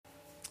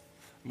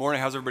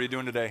Morning, how's everybody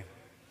doing today?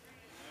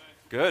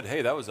 Good.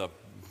 Hey, that was a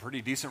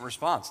pretty decent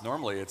response.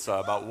 Normally it's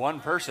about one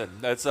person.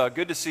 It's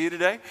good to see you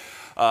today.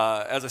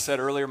 As I said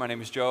earlier, my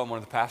name is Joe. I'm one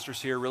of the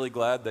pastors here. Really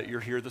glad that you're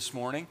here this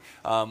morning.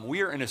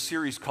 We are in a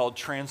series called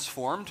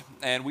Transformed,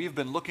 and we've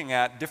been looking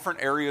at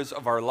different areas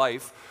of our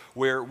life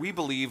where we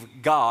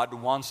believe God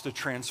wants to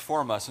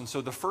transform us. And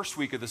so the first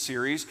week of the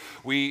series,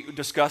 we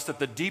discussed that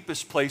the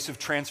deepest place of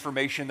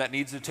transformation that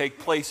needs to take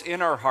place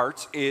in our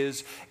hearts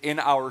is in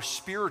our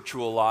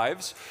spiritual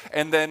lives.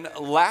 And then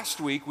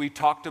last week, we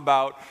talked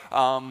about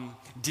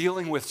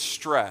dealing with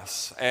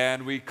stress,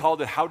 and we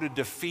called it how to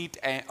defeat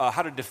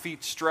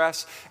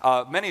stress.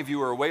 Many of you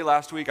were away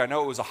last week. I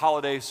know it was a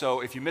holiday,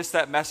 so if you missed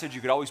that message, you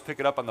could always pick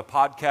it up on the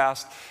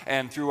podcast.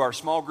 And through our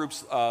small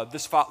groups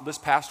this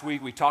past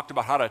week, we talked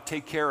about how to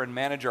take care and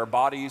manage our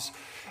bodies.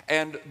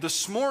 And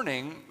this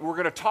morning, we're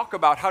going to talk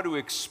about how to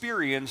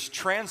experience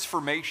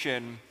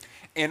transformation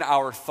in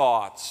our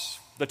thoughts.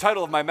 The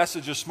title of my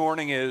message this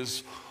morning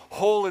is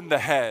Hole in the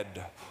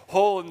Head.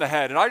 Hole in the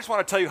Head. And I just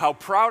want to tell you how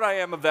proud I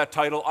am of that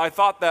title. I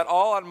thought that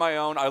all on my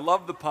own. I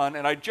love the pun,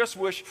 and I just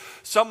wish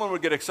someone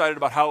would get excited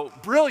about how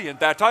brilliant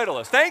that title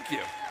is. Thank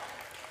you.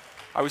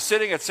 I was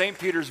sitting at St.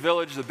 Peter's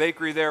Village, the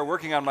bakery there,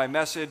 working on my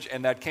message,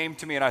 and that came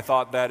to me, and I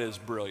thought, that is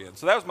brilliant.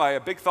 So that was my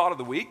big thought of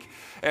the week,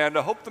 and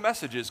I hope the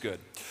message is good.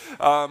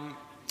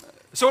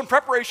 So in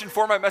preparation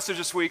for my message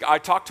this week, I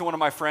talked to one of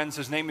my friends.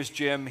 His name is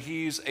Jim.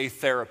 He's a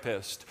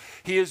therapist.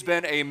 He has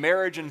been a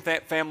marriage and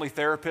family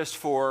therapist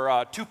for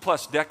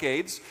 2+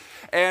 decades.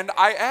 And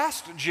I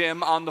asked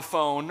Jim on the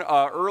phone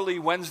early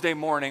Wednesday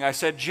morning, I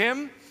said,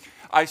 Jim,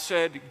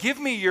 give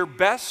me your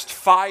best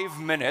 5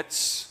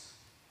 minutes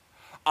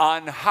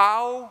on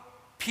how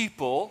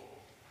people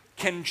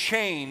can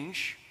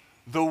change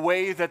the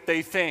way that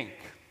they think.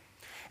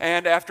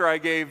 And after I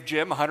gave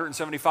Jim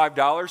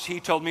 $175, he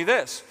told me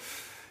this.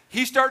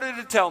 He started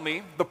to tell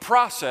me the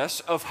process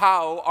of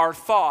how our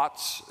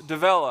thoughts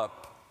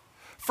develop.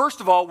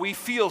 First of all, we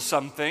feel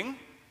something,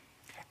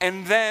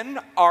 and then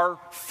our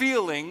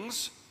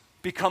feelings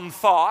become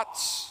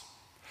thoughts,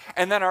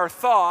 and then our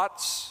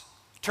thoughts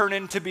turn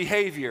into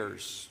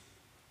behaviors.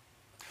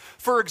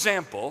 For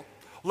example,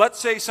 let's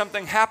say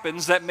something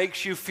happens that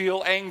makes you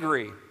feel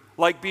angry,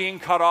 like being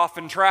cut off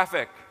in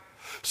traffic.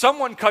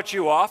 Someone cuts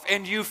you off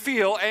and you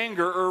feel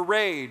anger or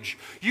rage.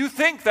 You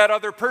think that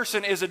other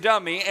person is a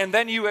dummy, and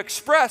then you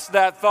express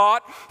that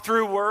thought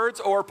through words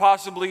or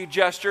possibly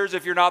gestures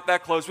if you're not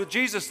that close with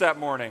Jesus that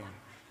morning.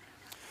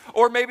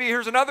 Or maybe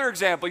here's another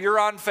example. You're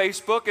on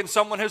Facebook and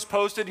someone has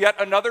posted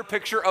yet another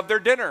picture of their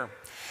dinner.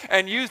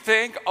 And you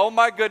think, oh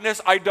my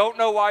goodness, I don't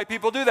know why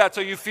people do that.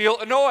 So you feel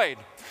annoyed.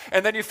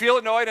 And then you feel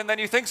annoyed, and then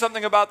you think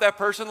something about that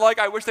person like,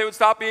 I wish they would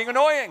stop being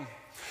annoying.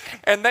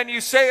 And then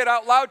you say it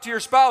out loud to your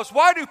spouse,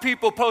 why do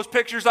people post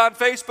pictures on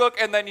Facebook?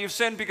 And then you've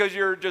sinned because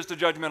you're just a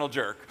judgmental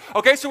jerk.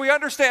 Okay, so we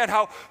understand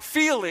how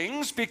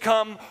feelings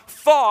become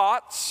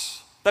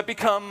thoughts that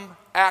become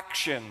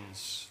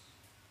actions.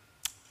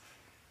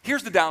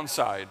 Here's the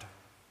downside.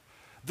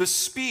 The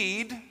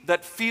speed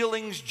that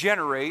feelings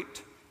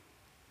generate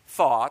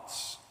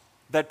thoughts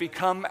that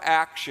become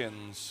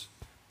actions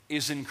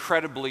is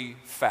incredibly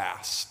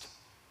fast.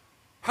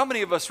 How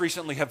many of us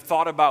recently have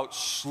thought about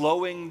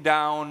slowing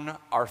down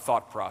our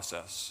thought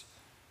process?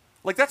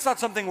 Like, that's not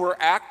something we're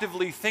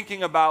actively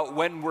thinking about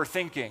when we're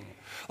thinking.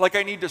 Like,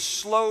 I need to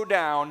slow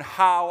down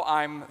how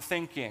I'm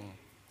thinking.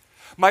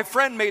 My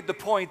friend made the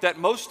point that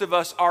most of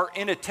us are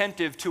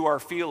inattentive to our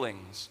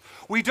feelings.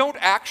 We don't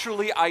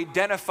actually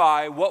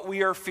identify what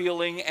we are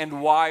feeling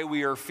and why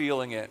we are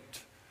feeling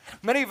it.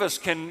 Many of us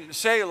can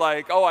say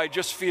like, oh, I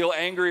just feel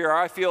angry, or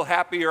I feel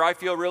happy, or I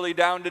feel really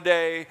down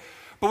today.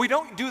 But we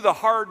don't do the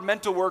hard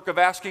mental work of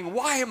asking,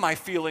 why am I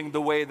feeling the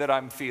way that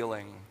I'm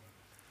feeling?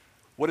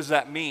 What does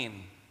that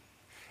mean?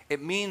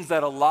 It means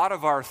that a lot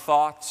of our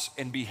thoughts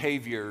and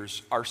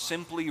behaviors are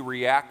simply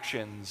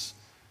reactions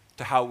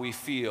to how we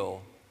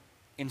feel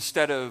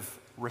instead of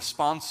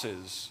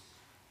responses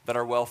that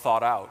are well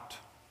thought out.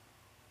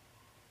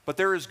 But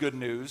there is good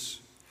news.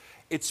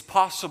 It's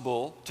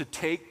possible to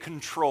take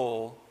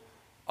control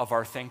of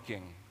our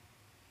thinking.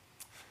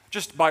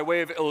 Just by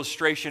way of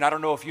illustration, I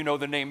don't know if you know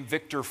the name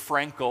Viktor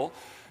Frankl.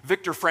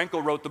 Viktor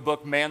Frankl wrote the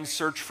book Man's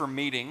Search for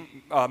Meaning.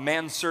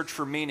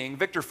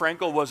 Viktor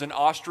Frankl was an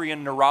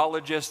Austrian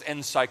neurologist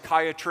and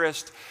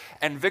psychiatrist,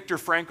 and Viktor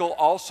Frankl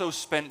also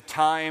spent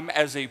time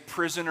as a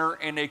prisoner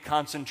in a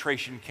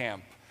concentration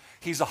camp.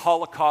 He's a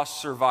Holocaust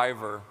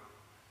survivor.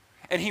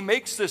 And he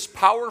makes this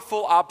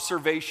powerful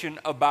observation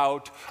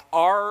about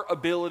our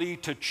ability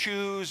to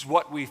choose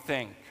what we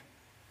think.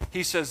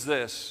 He says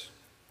this,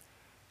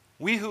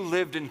 we who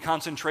lived in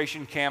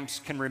concentration camps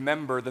can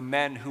remember the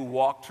men who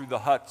walked through the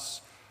huts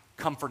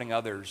comforting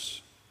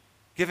others,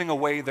 giving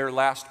away their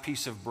last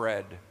piece of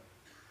bread.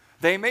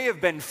 They may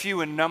have been few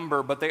in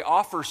number, but they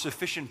offer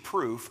sufficient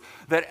proof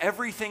that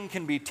everything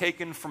can be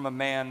taken from a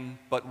man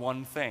but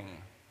one thing,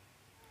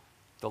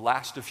 the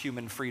last of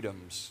human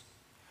freedoms,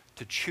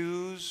 to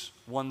choose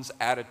one's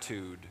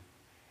attitude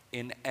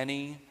in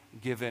any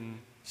given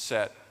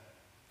set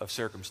of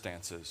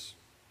circumstances.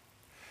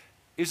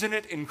 Isn't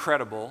it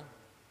incredible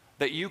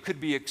that you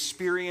could be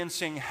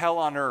experiencing hell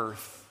on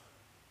earth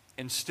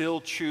and still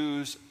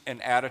choose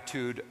an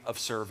attitude of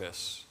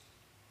service?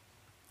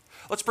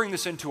 Let's bring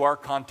this into our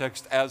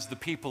context as the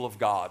people of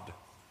God.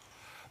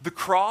 The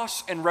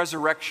cross and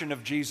resurrection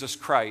of Jesus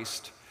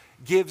Christ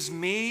gives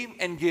me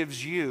and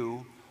gives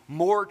you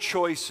more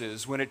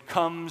choices when it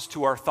comes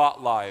to our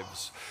thought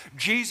lives.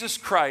 Jesus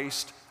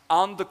Christ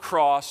on the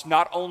cross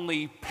not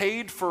only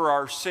paid for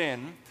our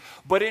sin,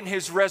 but in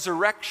his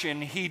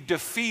resurrection, he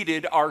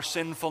defeated our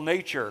sinful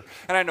nature.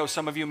 And I know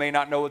some of you may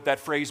not know what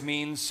that phrase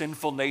means,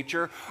 sinful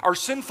nature. Our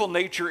sinful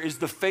nature is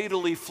the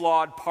fatally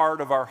flawed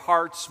part of our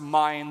hearts,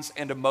 minds,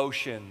 and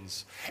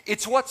emotions.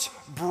 It's what's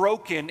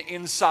broken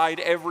inside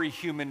every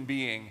human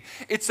being.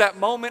 It's that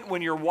moment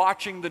when you're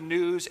watching the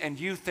news and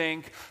you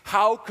think,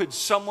 how could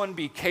someone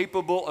be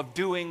capable of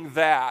doing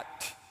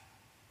that?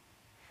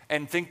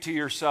 And think to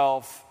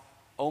yourself,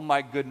 oh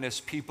my goodness,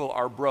 people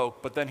are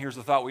broke. But then here's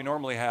the thought we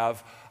normally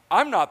have,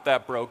 I'm not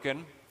that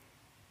broken.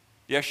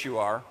 Yes, you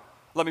are.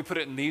 Let me put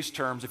it in these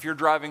terms. If you're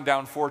driving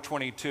down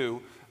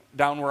 422,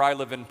 down where I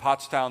live in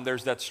Pottstown,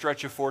 there's that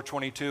stretch of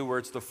 422 where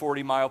it's the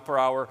 40 mile per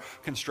hour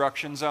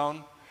construction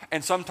zone.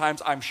 And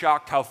sometimes I'm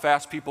shocked how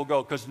fast people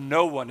go because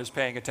no one is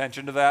paying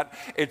attention to that.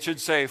 It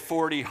should say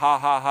 40, ha,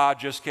 ha, ha,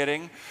 just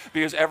kidding,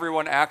 because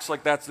everyone acts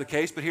like that's the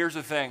case. But here's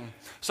the thing.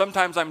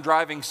 Sometimes I'm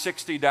driving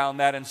 60 down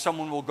that and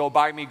someone will go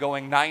by me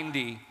going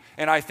 90.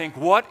 And I think,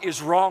 what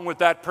is wrong with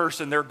that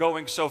person? They're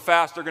going so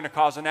fast, they're going to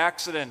cause an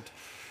accident.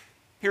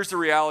 Here's the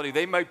reality.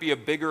 They might be a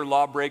bigger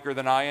lawbreaker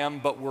than I am,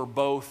 but we're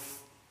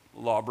both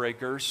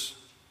lawbreakers.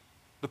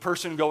 The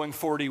person going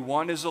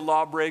 41 is a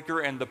lawbreaker,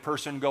 and the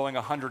person going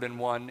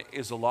 101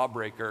 is a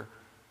lawbreaker.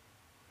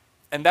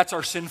 And that's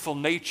our sinful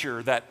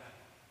nature that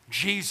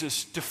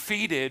Jesus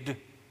defeated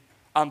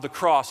on the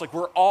cross. Like,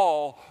 we're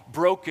all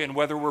broken,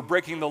 whether we're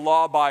breaking the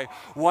law by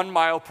 1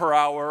 mile per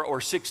hour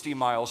or 60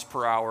 miles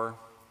per hour.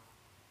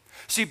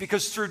 See,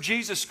 because through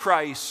Jesus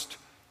Christ,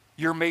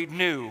 you're made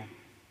new.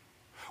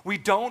 We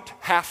don't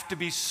have to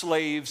be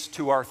slaves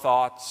to our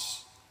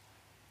thoughts.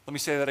 Let me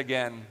say that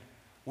again.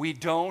 We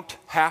don't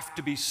have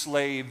to be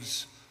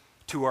slaves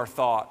to our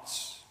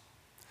thoughts.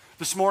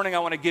 This morning, I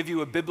want to give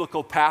you a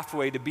biblical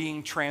pathway to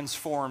being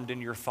transformed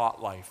in your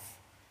thought life.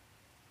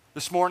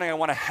 This morning, I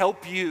want to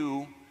help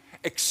you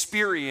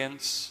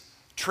experience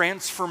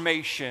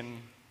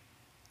transformation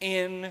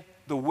in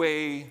the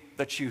way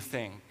that you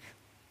think.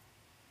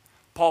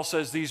 Paul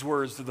says these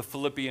words to the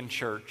Philippian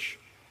church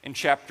in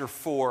chapter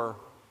 4,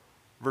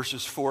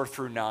 verses 4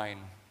 through 9.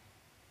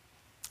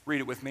 Read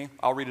it with me.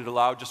 I'll read it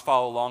aloud. Just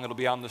follow along. It'll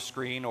be on the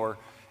screen or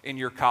in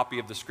your copy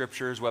of the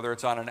scriptures, whether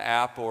it's on an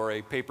app or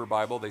a paper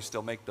Bible. They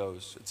still make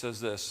those. It says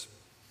this: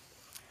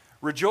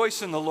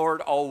 Rejoice in the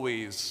Lord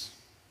always.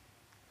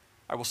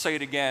 I will say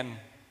it again.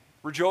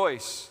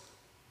 Rejoice.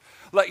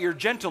 Let your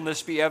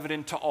gentleness be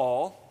evident to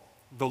all.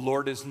 The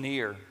Lord is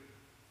near.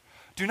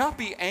 Do not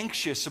be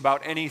anxious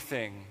about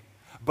anything,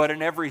 but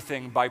in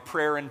everything, by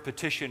prayer and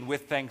petition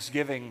with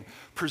thanksgiving,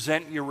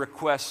 present your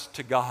requests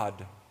to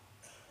God.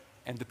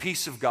 And the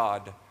peace of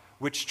God,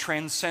 which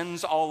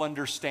transcends all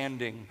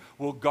understanding,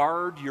 will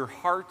guard your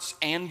hearts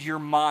and your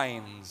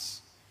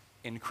minds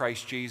in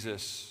Christ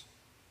Jesus.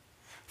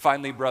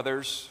 Finally,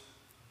 brothers,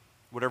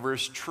 whatever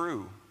is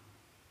true,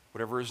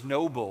 whatever is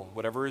noble,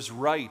 whatever is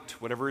right,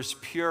 whatever is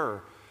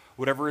pure,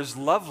 whatever is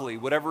lovely,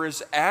 whatever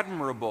is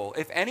admirable,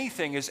 if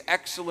anything is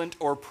excellent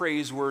or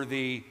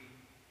praiseworthy,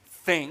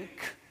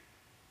 think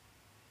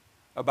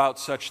about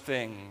such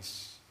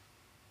things.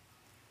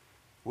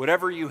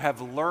 Whatever you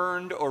have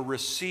learned or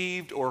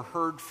received or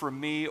heard from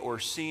me or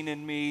seen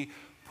in me,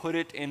 put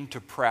it into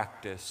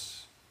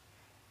practice,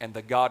 and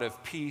the God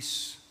of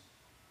peace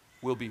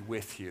will be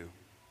with you.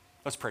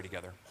 Let's pray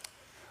together.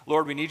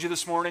 Lord, we need you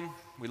this morning.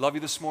 We love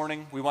you this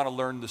morning. We want to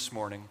learn this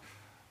morning.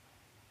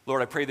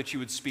 Lord, I pray that you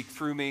would speak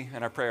through me,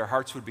 and I pray our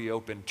hearts would be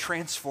open.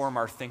 Transform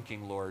our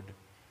thinking, Lord.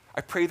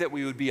 I pray that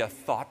we would be a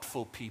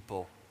thoughtful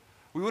people.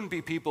 We wouldn't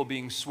be people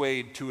being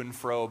swayed to and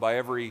fro by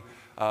every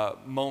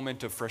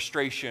moment of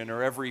frustration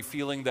or every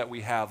feeling that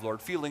we have,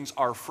 Lord. Feelings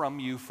are from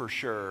you for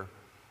sure.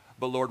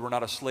 But Lord, we're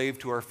not a slave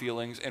to our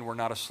feelings, and we're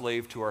not a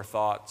slave to our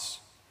thoughts.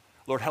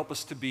 Lord, help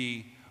us to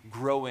be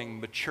growing,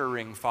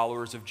 maturing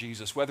followers of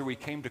Jesus, whether we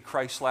came to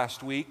Christ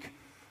last week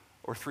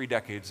or 3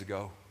 decades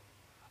ago.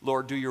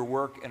 Lord, do your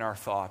work in our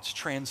thoughts.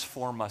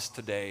 Transform us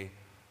today,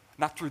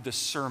 not through this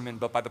sermon,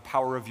 but by the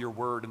power of your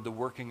word and the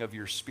working of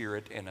your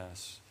Spirit in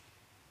us.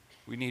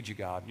 We need you,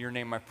 God. In your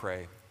name I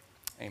pray.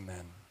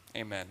 Amen.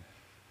 Amen.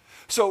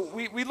 So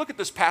we look at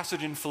this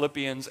passage in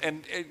Philippians,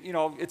 and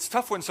it's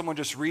tough when someone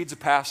just reads a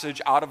passage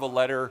out of a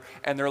letter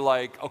and they're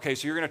like, okay,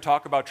 so you're going to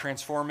talk about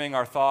transforming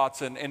our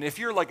thoughts. And if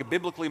you're like a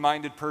biblically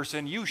minded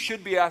person, you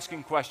should be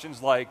asking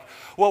questions like,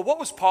 well, what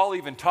was Paul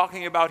even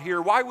talking about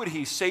here? Why would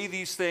he say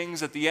these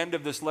things at the end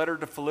of this letter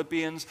to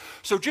Philippians?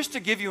 So just to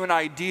give you an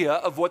idea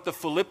of what the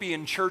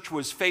Philippian church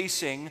was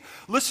facing,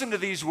 listen to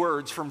these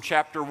words from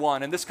chapter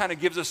 1. And this kind of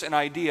gives us an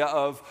idea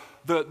of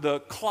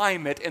the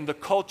climate and the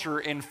culture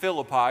in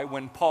Philippi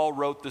when Paul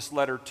wrote this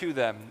letter to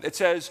them. It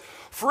says,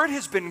 "For it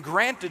has been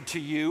granted to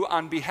you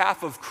on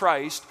behalf of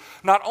Christ,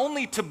 not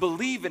only to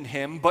believe in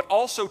him, but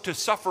also to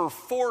suffer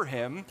for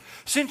him,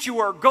 since you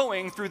are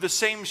going through the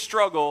same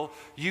struggle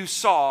you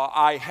saw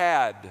I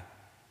had,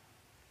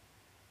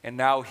 and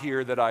now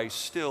hear that I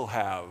still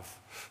have."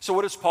 So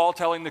what is Paul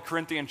telling the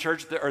Philippian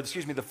church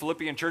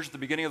at the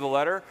beginning of the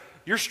letter?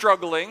 You're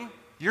struggling,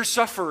 you're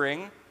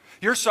suffering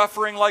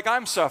like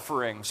I'm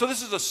suffering. So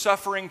this is a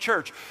suffering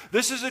church.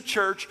 This is a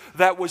church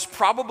that was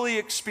probably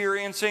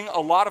experiencing a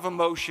lot of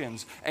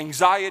emotions: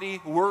 anxiety,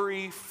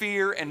 worry,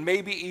 fear, and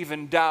maybe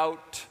even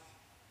doubt.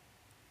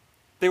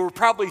 They were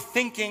probably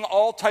thinking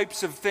all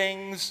types of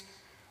things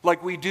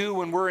like we do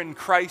when we're in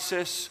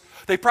crisis.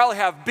 They probably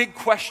have big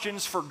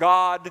questions for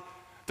God.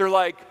 They're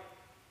like,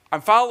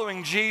 I'm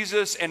following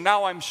Jesus and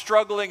now I'm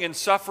struggling and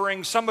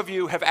suffering. Some of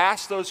you have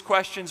asked those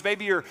questions.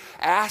 Maybe you're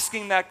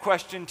asking that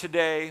question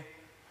today.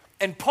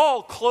 And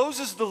Paul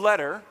closes the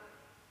letter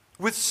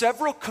with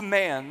several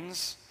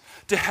commands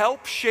to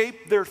help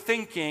shape their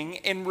thinking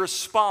in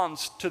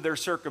response to their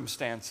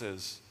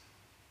circumstances.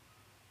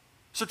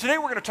 So today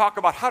we're going to talk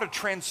about how to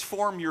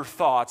transform your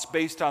thoughts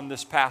based on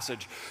this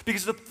passage.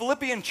 Because the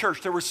Philippian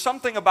church, there was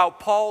something about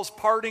Paul's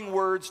parting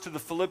words to the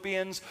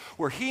Philippians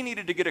where he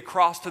needed to get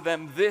across to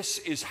them, this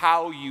is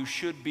how you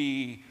should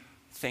be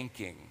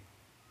thinking.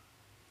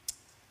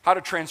 How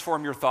to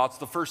transform your thoughts.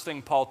 The first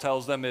thing Paul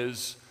tells them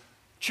is,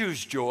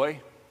 choose joy.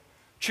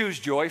 Choose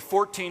joy.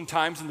 14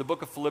 times in the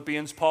book of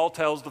Philippians, Paul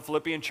tells the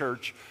Philippian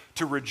church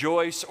to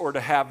rejoice or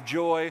to have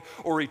joy,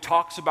 or he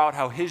talks about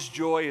how his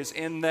joy is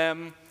in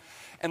them.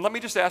 And let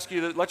me just ask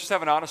you, let's just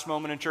have an honest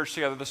moment in church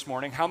together this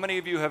morning. How many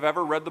of you have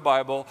ever read the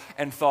Bible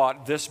and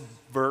thought, this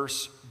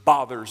verse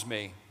bothers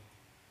me?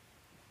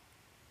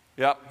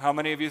 Yep, how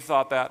many of you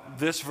thought that?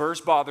 This verse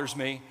bothers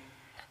me.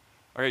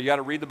 Okay, you got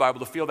to read the Bible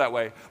to feel that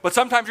way. But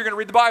sometimes you're going to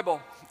read the Bible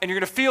and you're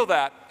going to feel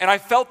that. And I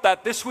felt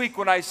that this week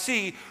when I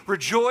see,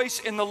 rejoice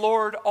in the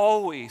Lord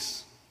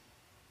always.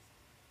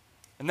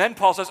 And then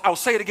Paul says, I'll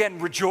say it again,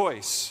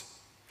 rejoice.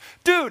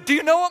 Dude, do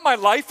you know what my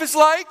life is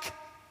like?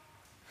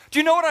 Do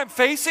you know what I'm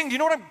facing? Do you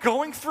know what I'm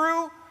going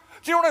through?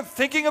 Do you know what I'm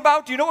thinking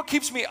about? Do you know what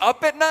keeps me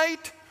up at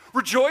night?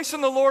 Rejoice in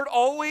the Lord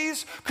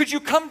always. Could you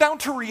come down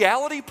to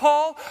reality,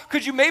 Paul?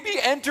 Could you maybe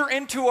enter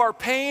into our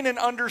pain and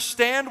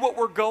understand what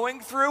we're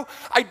going through?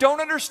 I don't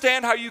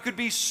understand how you could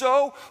be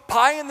so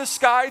pie in the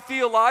sky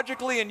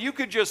theologically and you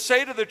could just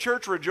say to the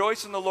church,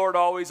 rejoice in the Lord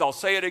always. I'll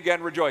say it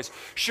again, rejoice.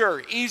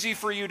 Sure, easy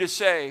for you to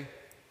say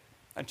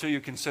until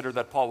you consider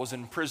that Paul was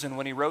in prison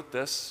when he wrote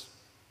this.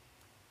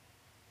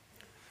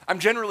 I'm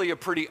generally a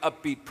pretty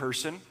upbeat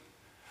person,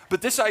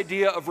 but this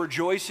idea of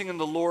rejoicing in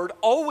the Lord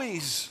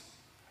always,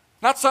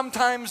 not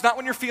sometimes, not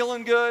when you're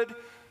feeling good,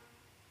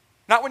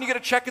 not when you get a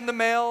check in the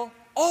mail,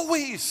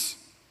 always,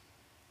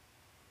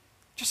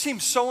 just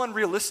seems so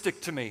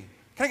unrealistic to me.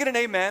 Can I get an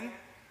amen?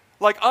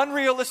 Like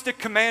unrealistic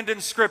command in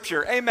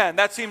Scripture. Amen,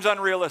 that seems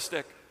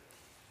unrealistic.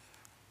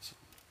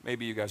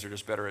 Maybe you guys are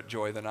just better at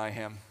joy than I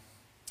am.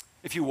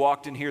 If you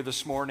walked in here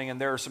this morning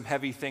and there are some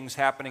heavy things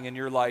happening in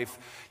your life,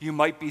 you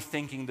might be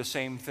thinking the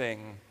same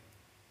thing.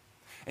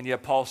 And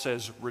yet Paul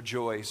says,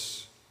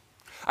 rejoice.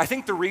 I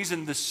think the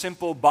reason this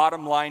simple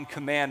bottom line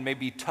command may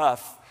be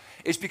tough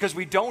is because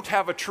we don't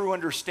have a true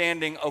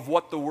understanding of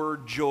what the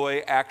word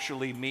joy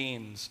actually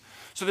means.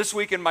 So this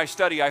week in my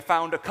study, I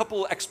found a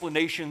couple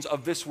explanations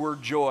of this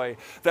word joy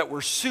that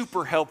were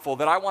super helpful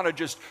that I want to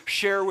just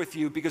share with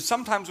you, because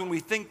sometimes when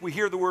we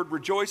hear the word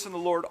rejoice in the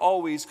Lord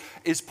always,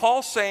 is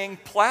Paul saying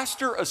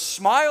plaster a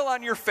smile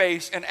on your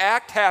face and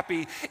act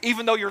happy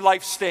even though your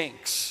life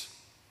stinks?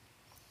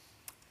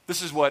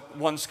 This is what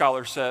one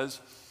scholar says.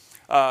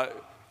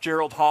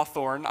 Gerald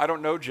Hawthorne, I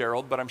don't know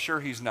Gerald, but I'm sure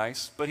he's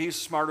nice, but he's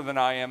smarter than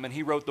I am, and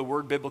he wrote the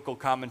Word Biblical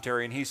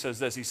Commentary, and he says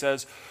this, he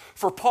says,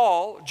 for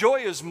Paul,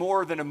 joy is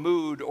more than a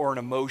mood or an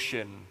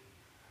emotion.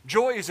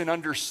 Joy is an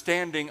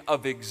understanding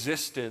of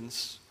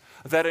existence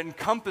that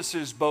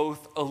encompasses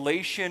both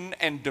elation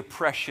and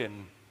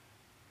depression,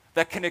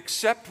 that can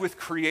accept with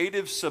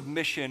creative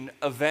submission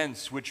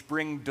events which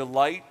bring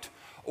delight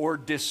or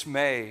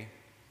dismay,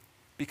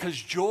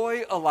 because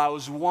joy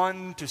allows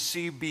one to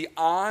see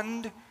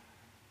beyond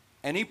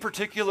any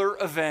particular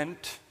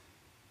event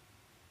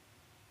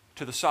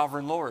to the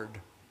sovereign Lord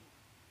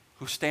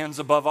who stands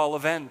above all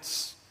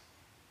events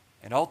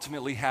and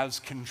ultimately has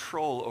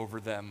control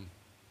over them.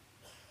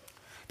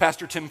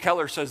 Pastor Tim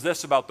Keller says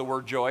this about the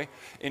word joy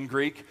in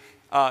Greek.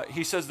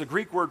 He says the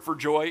Greek word for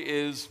joy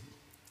is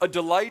a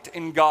delight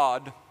in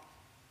God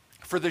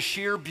for the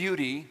sheer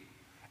beauty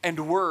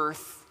and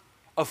worth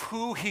of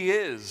who He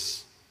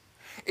is.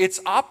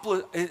 Its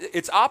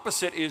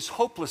opposite is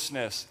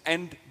hopelessness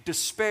and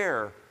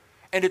despair.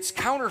 And its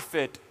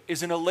counterfeit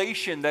is an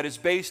elation that is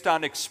based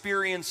on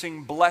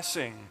experiencing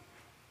blessing,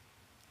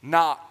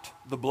 not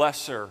the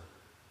blesser,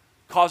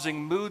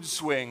 causing mood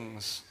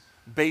swings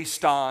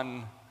based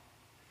on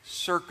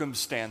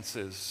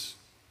circumstances.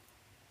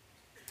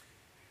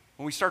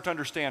 When we start to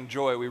understand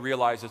joy, we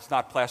realize it's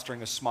not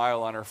plastering a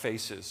smile on our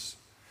faces.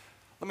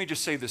 Let me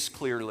just say this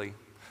clearly.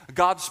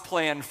 God's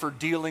plan for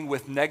dealing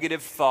with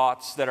negative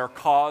thoughts that are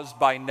caused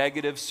by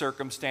negative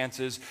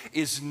circumstances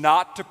is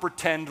not to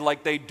pretend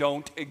like they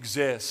don't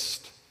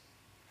exist.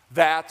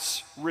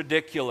 That's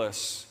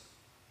ridiculous.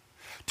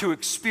 To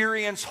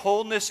experience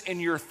wholeness in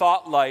your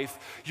thought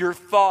life, your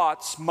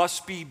thoughts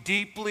must be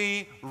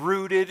deeply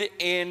rooted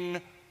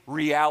in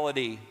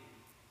reality.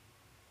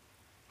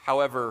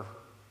 However,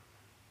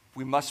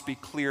 we must be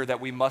clear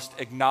that we must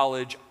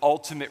acknowledge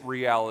ultimate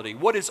reality.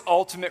 What is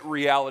ultimate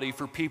reality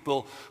for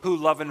people who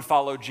love and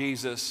follow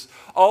Jesus?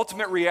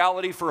 Ultimate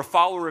reality for a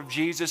follower of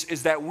Jesus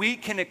is that we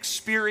can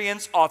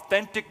experience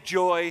authentic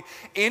joy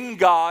in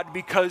God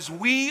because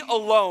we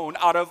alone,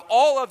 out of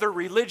all other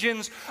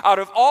religions, out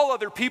of all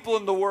other people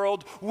in the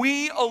world,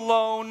 we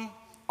alone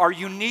are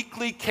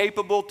uniquely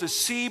capable to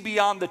see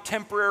beyond the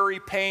temporary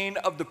pain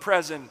of the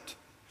present.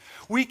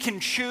 We can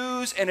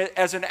choose, and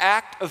as an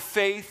act of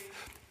faith,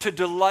 to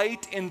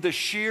delight in the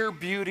sheer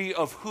beauty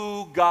of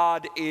who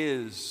God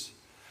is.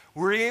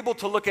 We're able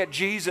to look at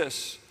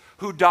Jesus,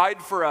 who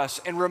died for us,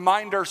 and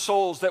remind our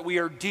souls that we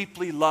are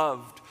deeply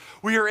loved.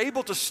 We are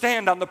able to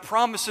stand on the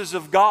promises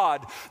of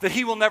God, that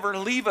He will never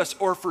leave us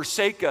or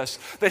forsake us,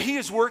 that He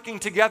is working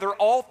together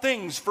all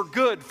things for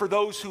good for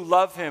those who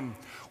love Him.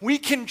 We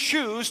can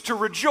choose to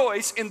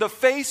rejoice in the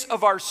face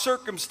of our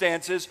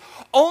circumstances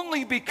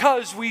only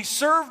because we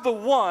serve the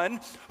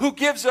one who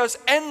gives us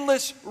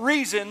endless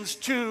reasons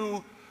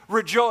to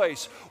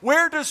rejoice.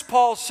 Where does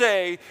Paul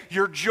say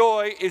your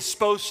joy is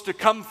supposed to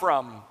come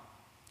from?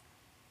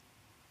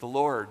 The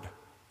Lord.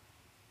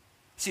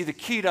 See, the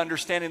key to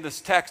understanding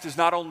this text is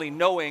not only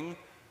knowing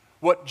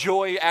what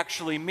joy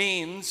actually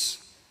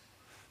means,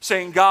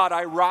 saying, God,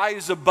 I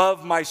rise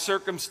above my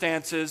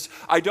circumstances.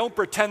 I don't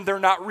pretend they're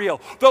not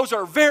real. Those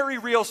are very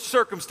real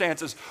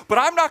circumstances. But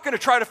I'm not going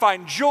to try to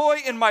find joy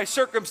in my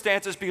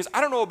circumstances because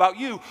I don't know about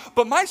you,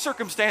 but my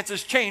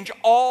circumstances change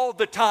all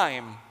the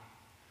time.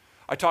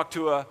 I talked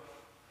to a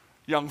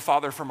young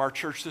father from our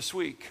church this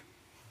week.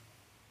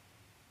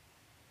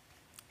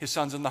 His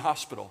son's in the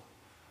hospital.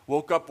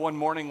 Woke up one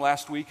morning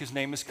last week. His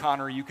name is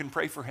Connor. You can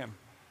pray for him.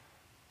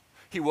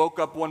 He woke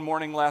up one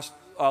morning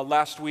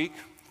last week.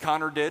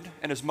 Connor did,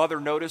 and his mother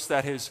noticed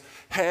that his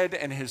head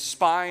and his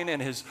spine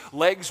and his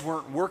legs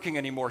weren't working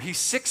anymore. He's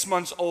 6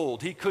 months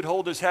old. He could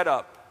hold his head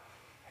up,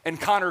 and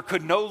Connor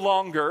could no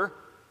longer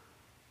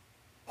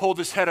hold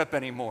his head up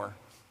anymore.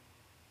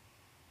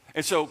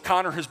 And so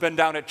Connor has been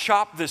down at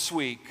CHOP this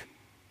week.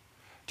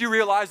 Do you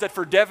realize that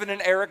for Devin and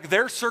Eric,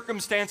 their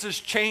circumstances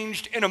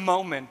changed in a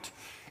moment?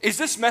 Is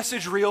this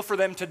message real for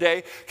them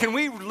today? Can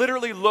we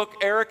literally look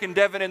Eric and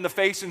Devin in the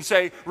face and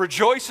say,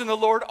 rejoice in the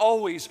Lord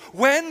always,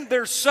 when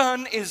their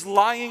son is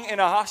lying in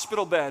a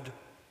hospital bed?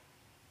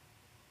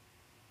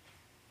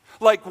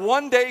 Like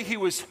one day he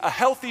was a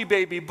healthy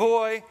baby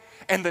boy,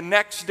 and the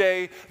next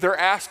day they're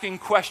asking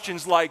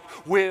questions like,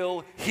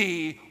 will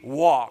he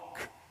walk?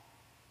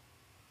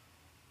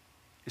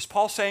 Is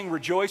Paul saying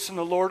rejoice in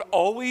the Lord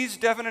always,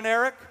 Devin and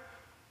Eric?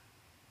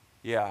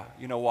 Yeah,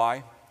 you know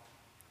why?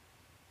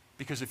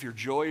 Because if your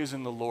joy is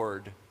in the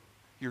Lord,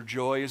 your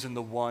joy is in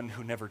the one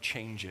who never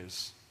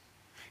changes.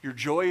 Your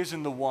joy is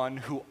in the one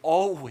who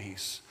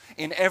always,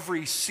 in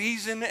every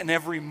season and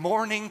every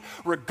morning,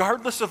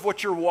 regardless of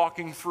what you're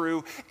walking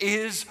through,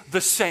 is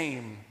the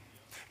same.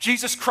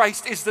 Jesus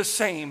Christ is the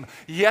same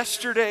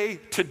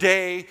yesterday,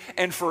 today,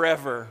 and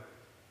forever.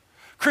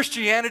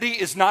 Christianity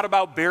is not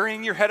about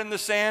burying your head in the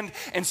sand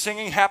and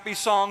singing happy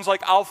songs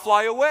like I'll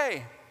Fly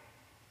Away.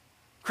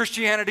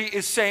 Christianity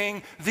is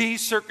saying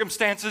these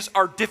circumstances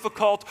are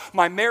difficult.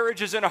 My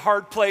marriage is in a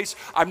hard place.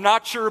 I'm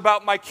not sure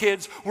about my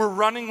kids. We're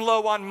running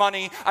low on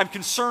money. I'm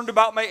concerned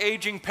about my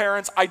aging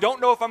parents. I don't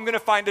know if I'm going to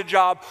find a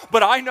job,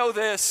 but I know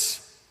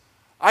this.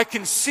 I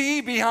can see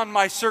beyond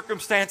my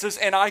circumstances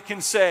and I can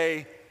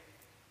say,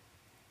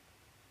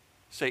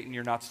 Satan,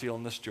 you're not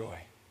stealing this joy.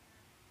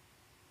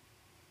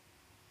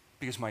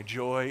 Because my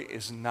joy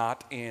is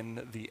not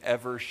in the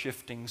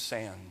ever-shifting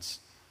sands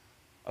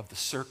of the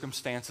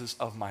circumstances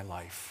of my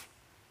life.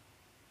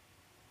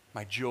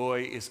 My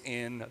joy is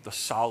in the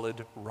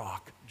solid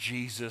rock,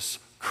 Jesus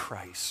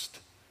Christ,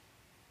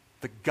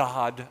 the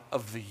God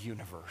of the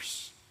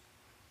universe.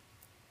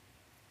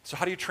 So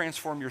how do you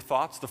transform your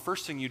thoughts? The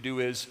first thing you do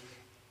is,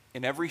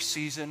 in every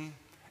season,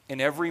 in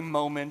every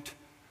moment,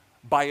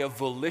 by a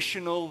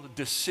volitional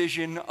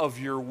decision of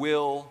your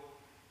will,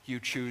 you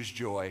choose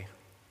joy.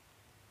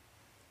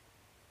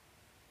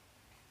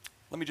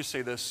 Let me just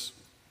say this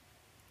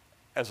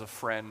as a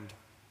friend,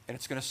 and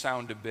it's going to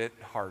sound a bit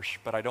harsh,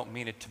 but I don't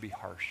mean it to be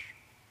harsh.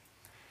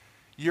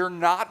 You're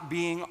not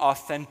being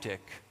authentic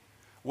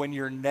when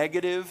you're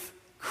negative,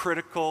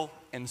 critical,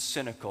 and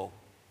cynical.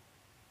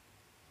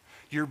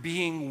 You're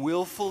being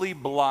willfully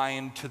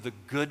blind to the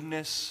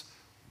goodness,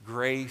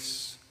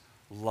 grace,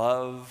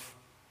 love,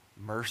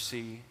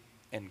 mercy,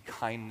 and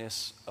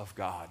kindness of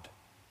God.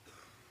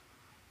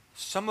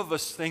 Some of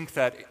us think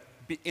that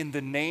in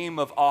the name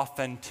of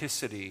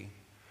authenticity,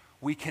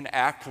 we can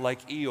act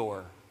like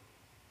Eeyore.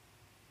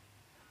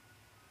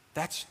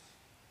 That's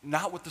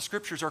not what the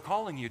scriptures are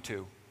calling you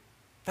to.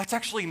 That's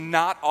actually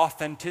not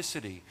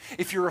authenticity.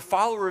 If you're a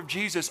follower of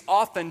Jesus,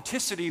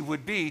 authenticity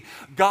would be,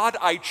 God,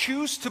 I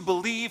choose to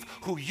believe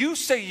who you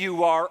say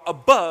you are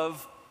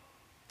above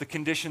the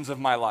conditions of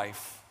my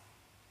life.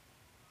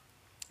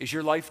 Is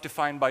your life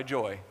defined by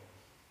joy?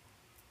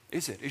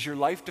 Is it? Is your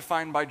life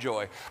defined by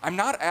joy? I'm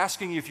not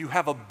asking you if you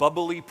have a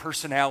bubbly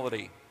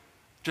personality.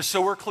 Just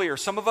so we're clear,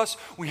 some of us,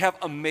 we have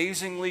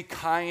amazingly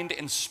kind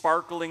and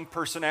sparkling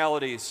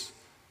personalities.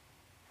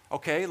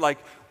 Okay, like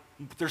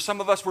there's some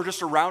of us, we're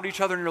just around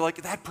each other and you're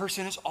like, that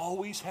person is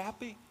always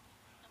happy.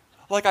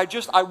 Like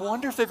I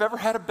wonder if they've ever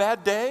had a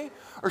bad day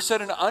or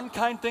said an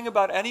unkind thing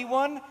about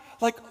anyone.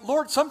 Like,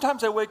 Lord,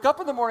 sometimes I wake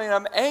up in the morning and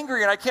I'm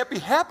angry and I can't be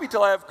happy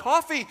till I have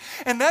coffee.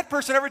 And that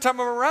person, every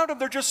time I'm around them,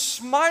 they're just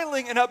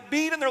smiling and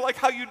upbeat and they're like,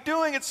 how you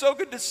doing? It's so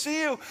good to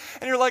see you.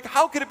 And you're like,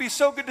 how could it be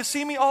so good to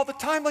see me all the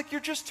time? Like, you're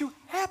just too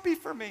happy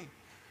for me.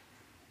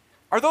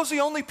 Are those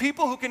the only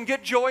people who can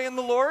get joy in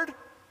the Lord?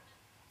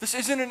 This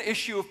isn't an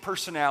issue of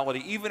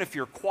personality. Even if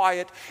you're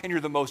quiet and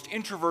you're the most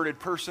introverted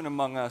person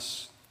among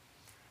us,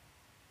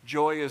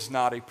 joy is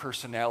not a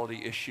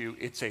personality issue.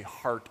 It's a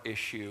heart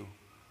issue.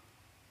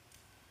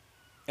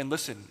 And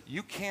listen,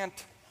 you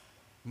can't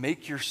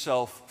make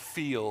yourself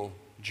feel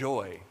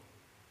joy.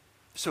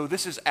 So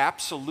this is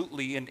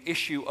absolutely an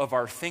issue of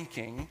our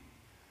thinking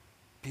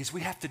because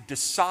we have to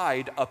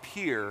decide up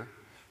here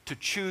to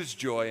choose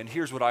joy. And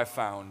here's what I've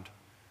found.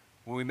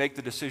 When we make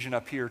the decision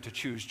up here to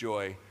choose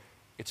joy,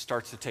 it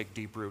starts to take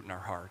deep root in our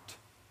heart.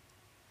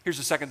 Here's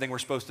the second thing we're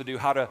supposed to do,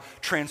 how to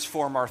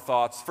transform our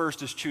thoughts.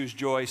 First is choose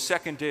joy.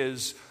 Second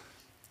is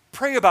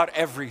pray about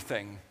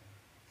everything.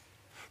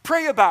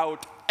 Pray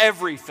about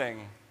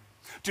everything.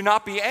 Do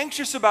not be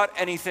anxious about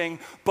anything,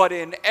 but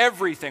in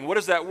everything. What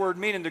does that word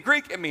mean in the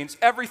Greek? It means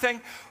everything.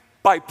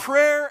 By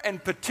prayer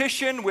and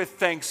petition with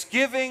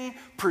thanksgiving,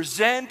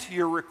 present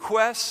your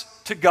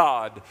requests to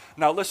God.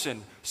 Now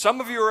listen,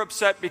 some of you are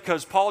upset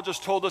because Paul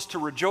just told us to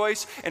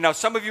rejoice, and now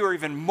some of you are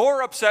even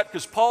more upset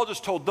because Paul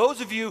just told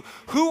those of you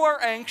who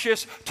are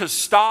anxious to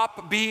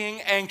stop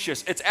being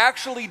anxious. It's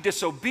actually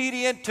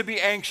disobedient to be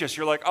anxious.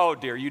 You're like, oh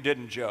dear, you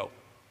didn't, Joe.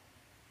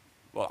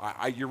 Well,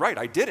 you're right,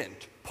 I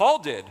didn't. Paul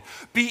did.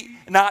 Be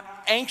not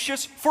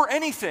anxious for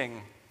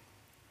anything.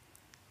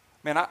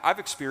 Man, I've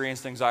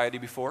experienced anxiety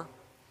before.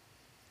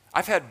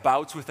 I've had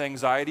bouts with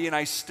anxiety, and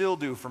I still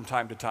do from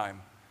time to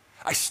time.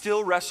 I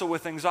still wrestle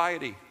with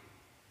anxiety.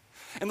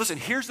 And listen,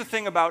 here's the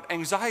thing about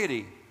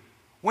anxiety.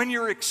 When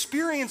you're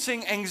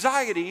experiencing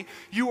anxiety,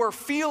 you are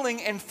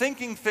feeling and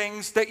thinking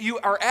things that you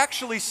are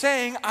actually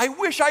saying, I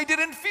wish I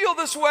didn't feel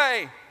this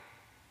way.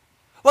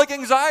 Like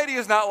anxiety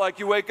is not like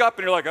you wake up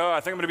and you're like, oh,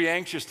 I think I'm going to be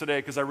anxious today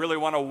because I really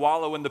want to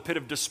wallow in the pit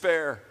of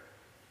despair.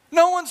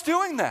 No one's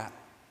doing that.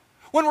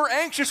 When we're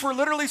anxious, we're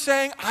literally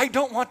saying, I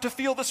don't want to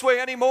feel this way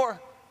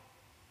anymore.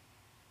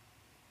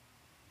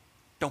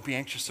 Don't be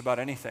anxious about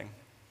anything.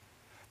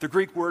 The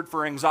Greek word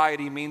for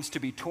anxiety means to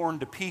be torn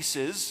to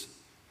pieces.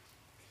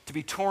 To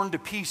be torn to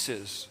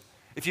pieces.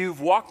 If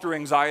you've walked through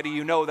anxiety,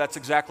 you know that's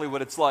exactly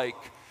what it's like.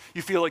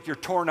 You feel like you're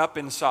torn up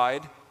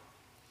inside.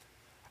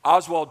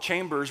 Oswald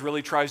Chambers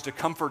really tries to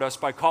comfort us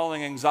by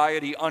calling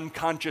anxiety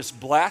unconscious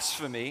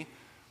blasphemy.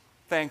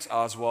 Thanks,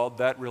 Oswald.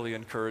 That really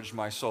encouraged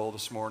my soul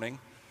this morning.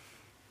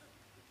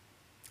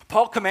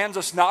 Paul commands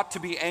us not to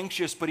be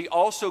anxious, but he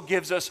also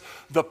gives us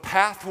the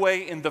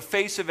pathway in the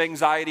face of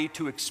anxiety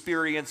to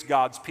experience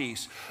God's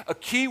peace. A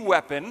key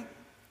weapon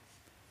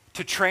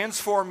to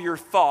transform your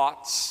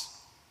thoughts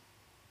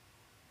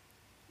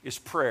is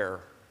prayer.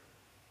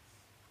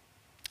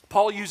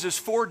 Paul uses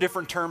 4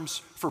 different terms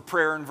for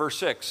prayer in verse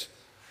 6.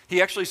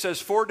 He actually says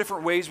 4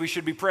 different ways we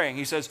should be praying.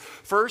 He says,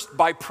 first,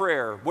 by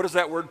prayer. What does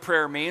that word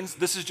prayer mean?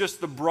 This is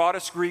just the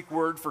broadest Greek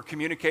word for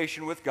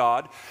communication with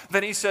God.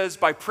 Then he says,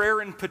 by prayer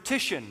and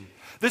petition.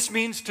 This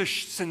means to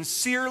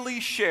sincerely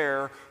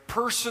share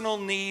personal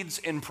needs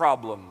and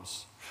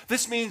problems.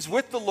 This means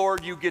with the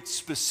Lord, you get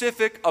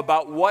specific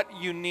about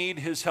what you need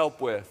his help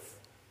with.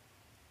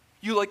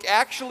 You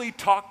actually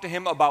talk to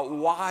him about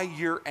why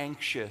you're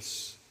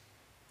anxious.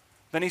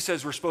 Then he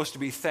says we're supposed to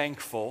be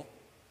thankful.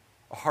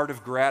 A heart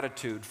of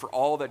gratitude for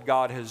all that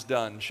God has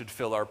done should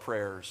fill our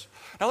prayers.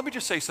 Now let me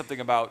just say something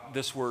about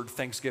this word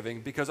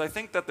thanksgiving, because I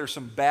think that there's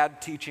some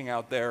bad teaching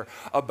out there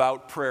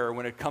about prayer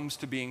when it comes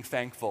to being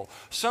thankful.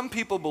 Some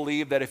people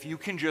believe that if you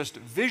can just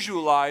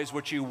visualize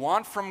what you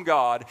want from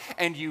God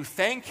and you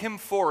thank him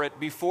for it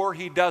before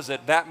he does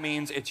it, that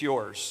means it's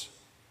yours.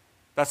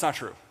 That's not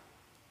true.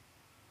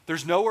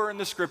 There's nowhere in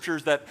the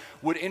scriptures that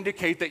would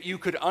indicate that you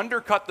could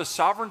undercut the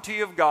sovereignty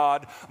of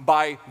God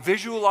by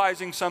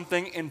visualizing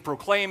something and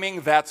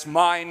proclaiming, that's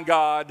mine,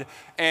 God,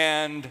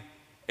 and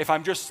if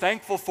I'm just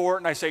thankful for it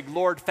and I say,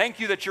 Lord, thank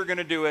you that you're going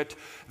to do it,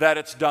 that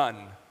it's done.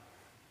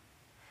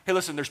 Hey,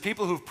 listen, there's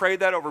people who've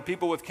prayed that over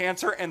people with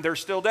cancer and they're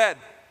still dead.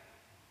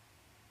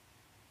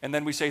 And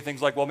then we say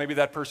things like, well, maybe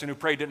that person who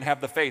prayed didn't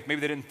have the faith.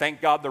 Maybe they didn't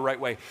thank God the right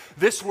way.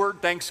 This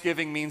word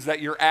thanksgiving means that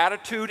your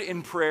attitude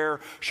in prayer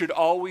should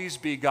always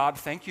be, God,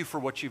 thank you for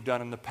what you've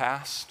done in the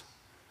past.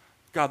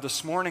 God,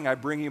 this morning I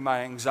bring you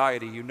my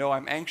anxiety. You know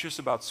I'm anxious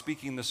about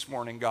speaking this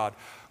morning, God.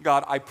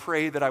 God, I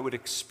pray that I would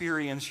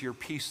experience your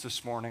peace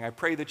this morning. I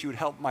pray that you would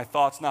help my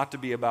thoughts not to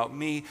be about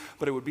me,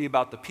 but it would be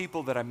about the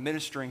people that I'm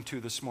ministering to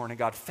this morning.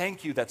 God,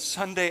 thank you that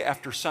Sunday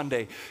after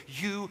Sunday,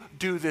 you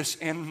do this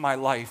in my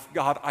life.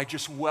 God, I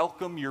just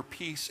welcome your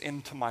peace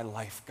into my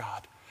life,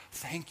 God.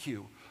 Thank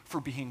you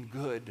for being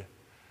good.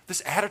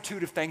 This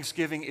attitude of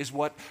thanksgiving is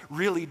what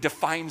really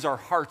defines our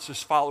hearts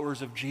as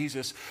followers of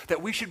Jesus,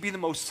 that we should be the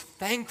most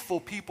thankful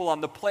people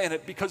on the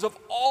planet because of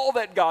all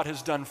that God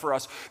has done for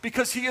us,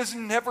 because he has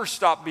never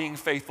stopped being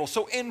faithful.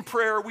 So in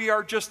prayer, we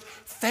are just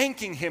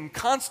thanking him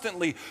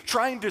constantly,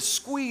 trying to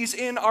squeeze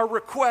in our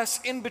requests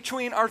in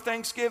between our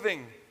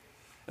thanksgiving.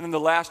 And then the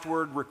last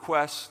word,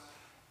 request,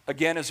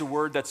 again, is a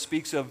word that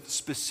speaks of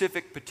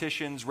specific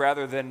petitions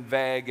rather than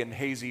vague and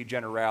hazy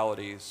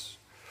generalities.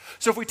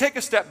 So if we take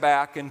a step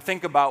back and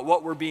think about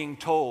what we're being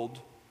told,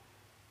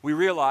 we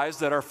realize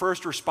that our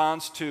first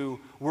response to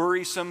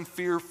worrisome,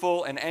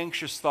 fearful, and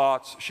anxious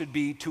thoughts should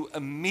be to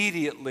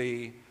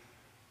immediately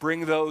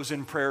bring those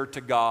in prayer to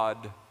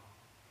God.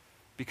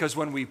 Because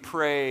when we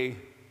pray,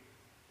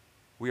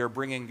 we are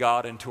bringing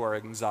God into our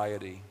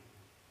anxiety.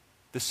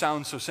 This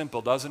sounds so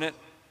simple, doesn't it?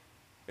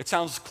 It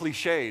sounds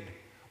cliched.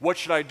 What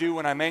should I do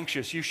when I'm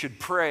anxious? You should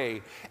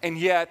pray. And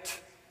yet,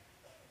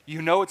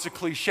 you know it's a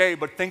cliche,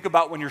 but think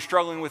about when you're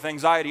struggling with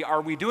anxiety.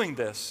 Are we doing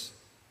this?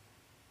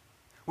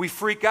 We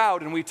freak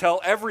out and we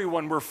tell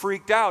everyone we're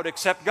freaked out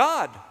except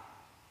God.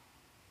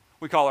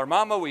 We call our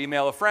mama, we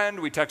email a friend,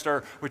 we text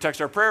our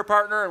prayer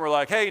partner, and we're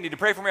like, hey, you need to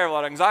pray for me, I have a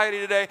lot of anxiety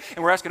today.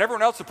 And we're asking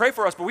everyone else to pray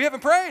for us, but we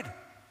haven't prayed.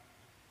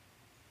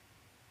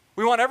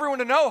 We want everyone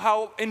to know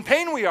how in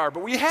pain we are,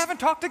 but we haven't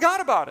talked to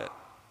God about it.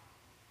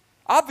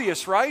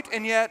 Obvious, right?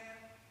 And yet,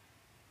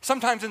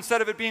 sometimes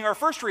instead of it being our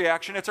first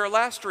reaction, it's our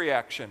last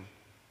reaction.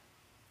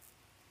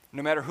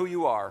 No matter who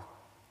you are,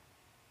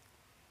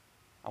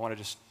 I want to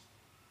just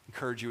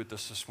encourage you with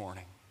this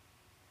morning.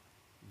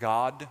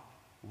 God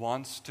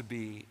wants to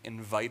be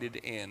invited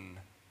in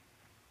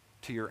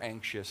to your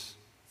anxious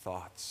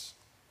thoughts.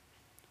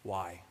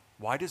 Why?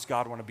 Why does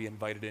God want to be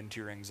invited into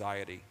your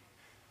anxiety?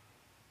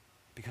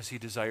 Because he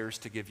desires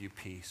to give you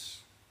peace.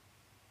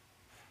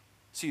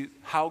 See,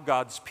 how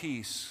God's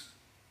peace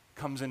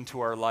comes into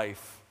our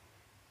life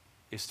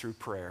is through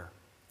prayer.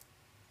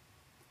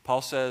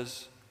 Paul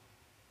says,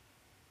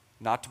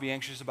 not to be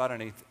anxious about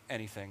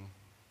anything.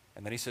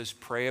 And then he says,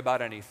 pray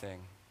about anything.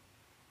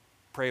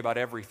 Pray about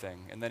everything.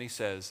 And then he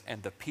says,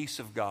 and the peace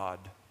of God,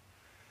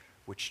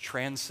 which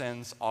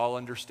transcends all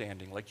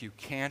understanding, like you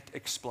can't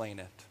explain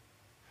it,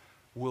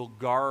 will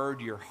guard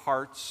your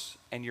hearts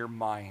and your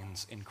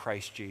minds in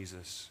Christ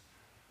Jesus.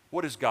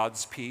 What is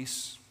God's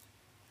peace?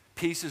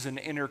 Peace is an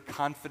inner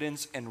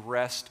confidence and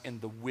rest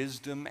in the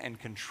wisdom and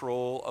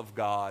control of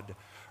God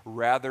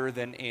rather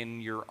than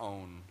in your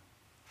own.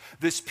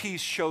 This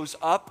peace shows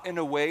up in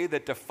a way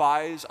that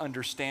defies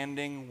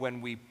understanding when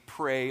we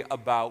pray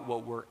about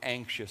what we're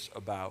anxious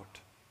about.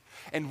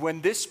 And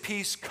when this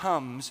peace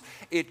comes,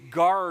 it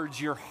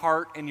guards your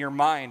heart and your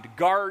mind.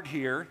 Guard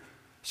here,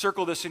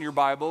 circle this in your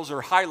Bibles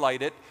or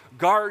highlight it.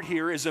 Guard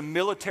here is a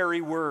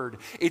military word.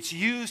 It's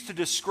used to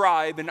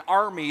describe an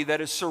army that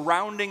is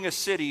surrounding a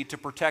city to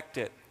protect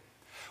it.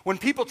 When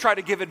people try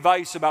to give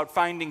advice about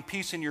finding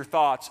peace in your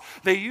thoughts,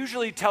 they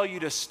usually tell you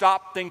to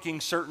stop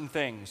thinking certain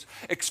things.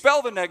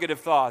 Expel the negative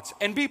thoughts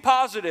and be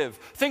positive.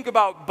 Think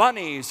about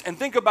bunnies and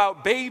think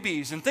about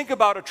babies and think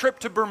about a trip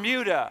to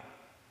Bermuda.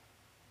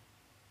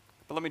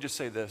 But let me just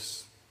say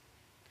this.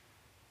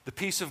 The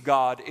peace of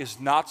God is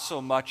not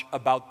so much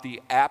about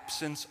the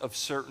absence of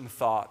certain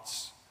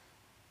thoughts.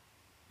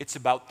 It's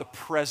about the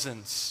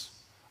presence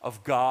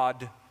of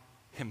God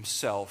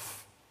himself.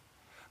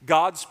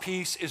 God's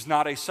peace is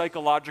not a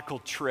psychological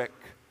trick.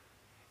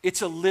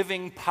 It's a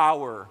living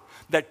power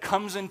that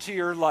comes into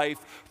your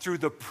life through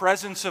the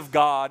presence of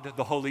God,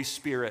 the Holy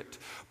Spirit.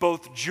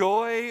 Both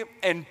joy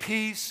and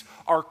peace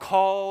are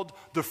called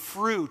the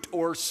fruit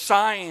or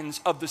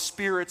signs of the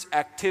Spirit's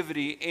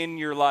activity in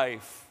your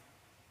life.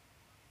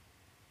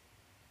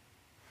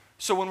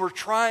 So when we're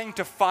trying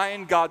to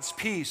find God's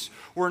peace,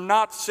 we're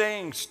not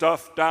saying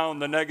stuff down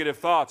the negative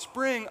thoughts.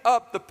 Bring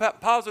up the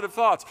positive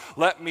thoughts.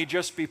 Let me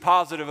just be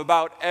positive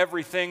about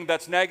everything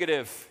that's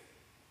negative.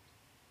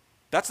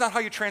 That's not how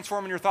you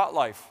transform in your thought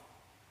life.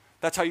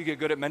 That's how you get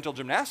good at mental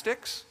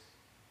gymnastics.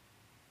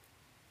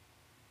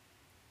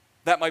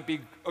 That might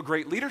be a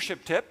great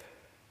leadership tip.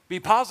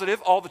 Be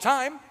positive all the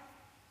time.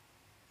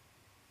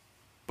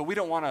 But we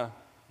don't want a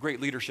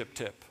great leadership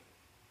tip.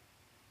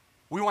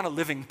 We want a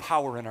living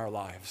power in our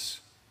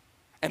lives.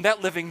 And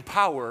that living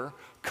power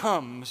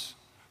comes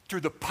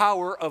through the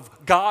power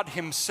of God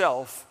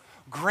himself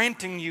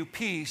granting you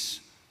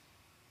peace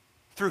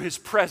through his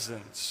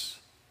presence.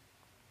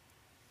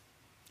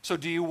 So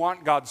do you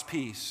want God's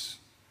peace?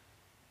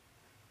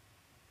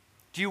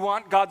 Do you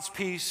want God's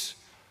peace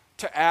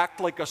to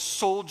act like a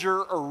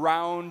soldier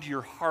around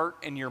your heart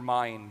and your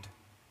mind?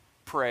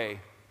 Pray.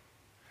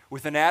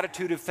 with an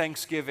attitude of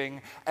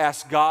thanksgiving,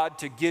 ask God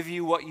to give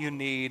you what you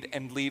need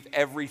and leave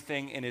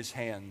everything in His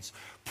hands.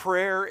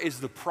 Prayer is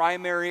the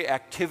primary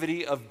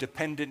activity of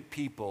dependent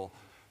people.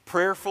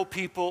 Prayerful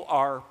people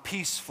are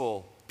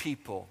peaceful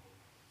people.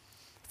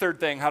 Third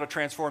thing, how to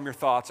transform your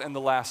thoughts. And the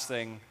last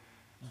thing,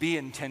 be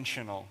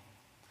intentional.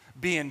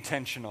 Be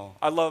intentional.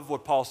 I love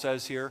what Paul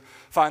says here.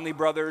 Finally,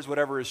 brothers,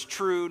 whatever is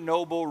true,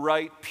 noble,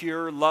 right,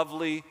 pure,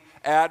 lovely,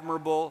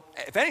 admirable,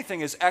 if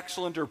anything is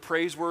excellent or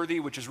praiseworthy,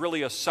 which is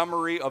really a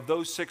summary of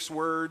those 6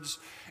 words,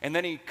 and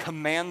then he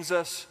commands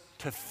us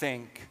to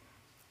think.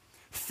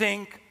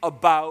 Think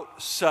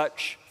about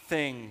such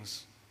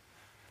things.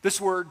 This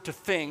word to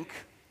think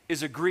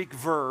is a Greek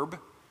verb,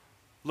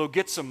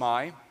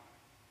 logizomai.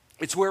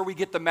 It's where we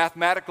get the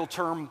mathematical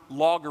term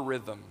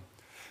logarithm.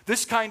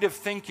 This kind of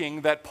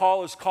thinking that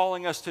Paul is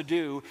calling us to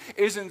do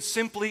isn't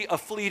simply a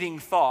fleeting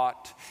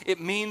thought. It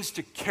means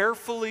to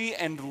carefully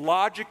and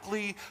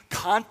logically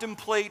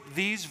contemplate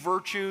these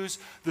virtues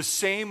the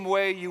same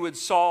way you would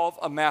solve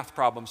a math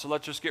problem. So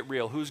let's just get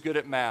real. Who's good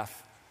at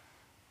math?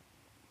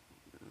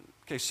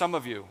 Okay, some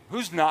of you.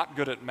 Who's not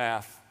good at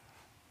math?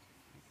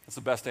 That's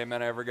the best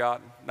amen I ever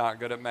got. Not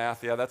good at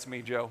math. Yeah, that's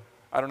me, Joe.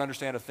 I don't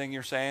understand a thing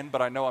you're saying,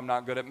 but I know I'm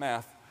not good at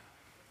math.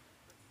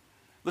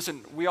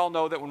 Listen, we all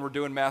know that when we're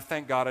doing math,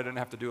 thank God I didn't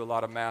have to do a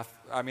lot of math.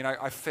 I mean,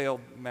 I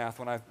failed math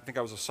when I think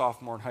I was a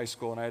sophomore in high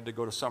school, and I had to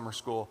go to summer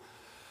school,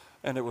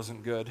 and it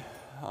wasn't good.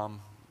 And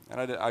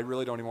I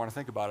really don't even want to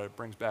think about it. It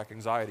brings back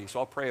anxiety, so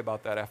I'll pray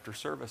about that after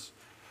service.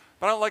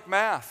 But I don't like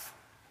math.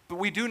 But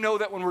we do know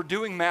that when we're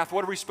doing math,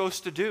 what are we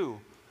supposed to do?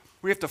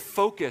 We have to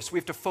focus. We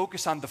have to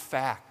focus on the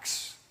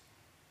facts.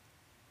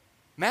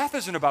 Math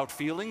isn't about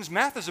feelings.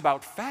 Math is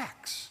about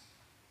facts.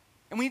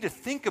 And we need to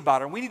think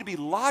about it, and we need to be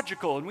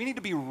logical, and we need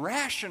to be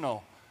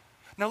rational.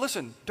 Now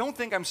listen, don't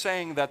think I'm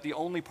saying that the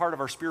only part of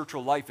our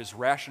spiritual life is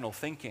rational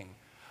thinking.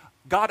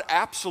 God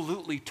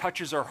absolutely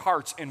touches our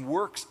hearts and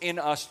works in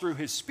us through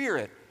His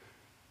Spirit.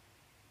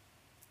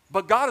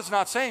 But God is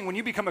not saying when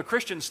you become a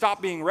Christian,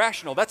 stop being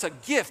rational. That's a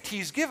gift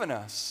He's given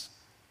us.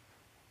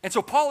 And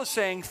so Paul is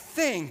saying,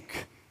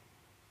 think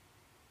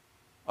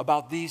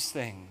about these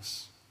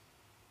things.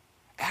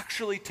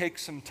 Actually take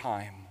some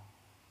time.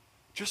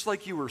 Just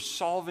like you were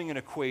solving an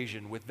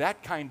equation with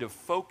that kind of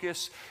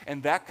focus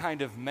and that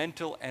kind of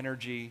mental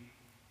energy,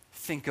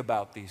 think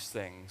about these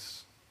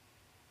things.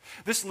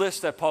 This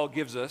list that Paul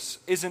gives us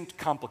isn't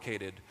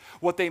complicated.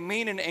 What they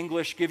mean in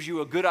English gives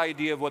you a good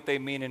idea of what they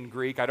mean in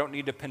Greek. I don't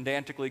need to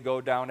pedantically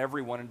go down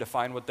every one and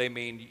define what they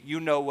mean. You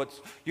know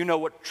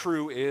what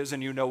true is,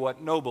 and you know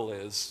what noble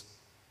is.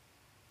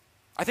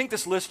 I think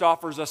this list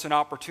offers us an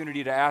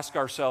opportunity to ask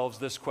ourselves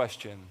this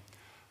question.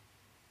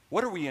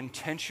 What are we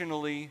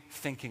intentionally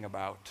thinking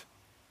about?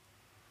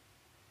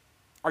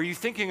 Are you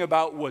thinking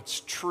about what's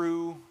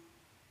true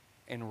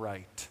and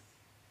right?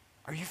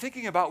 Are you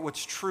thinking about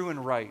what's true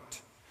and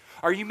right?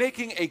 Are you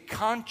making a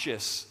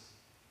conscious,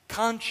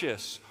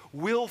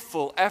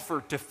 willful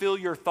effort to fill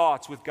your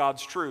thoughts with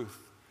God's truth?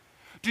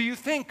 Do you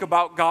think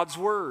about God's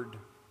Word?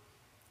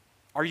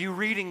 Are you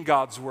reading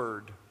God's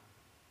Word?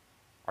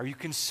 Are you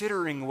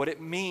considering what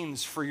it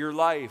means for your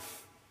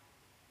life?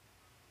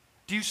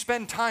 Do you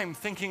spend time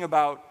thinking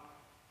about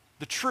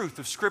the truth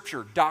of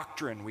Scripture,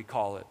 doctrine we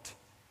call it?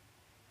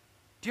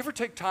 Do you ever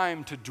take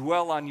time to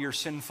dwell on your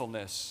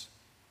sinfulness?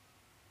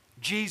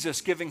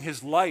 Jesus giving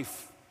His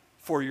life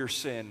for your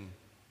sin,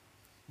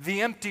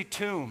 the empty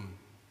tomb,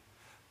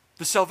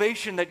 the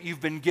salvation that you've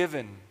been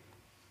given,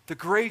 the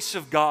grace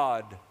of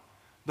God,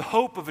 the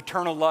hope of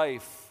eternal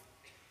life.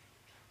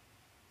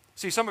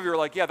 See, some of you are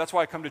like, yeah, that's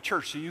why I come to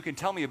church, so you can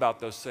tell me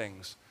about those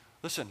things.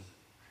 Listen,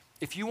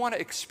 if you want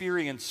to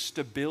experience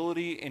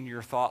stability in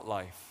your thought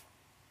life,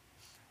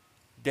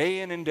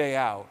 day in and day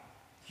out,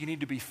 you need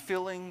to be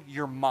filling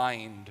your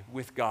mind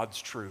with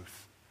God's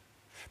truth.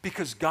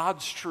 Because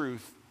God's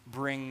truth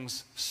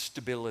brings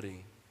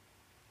stability.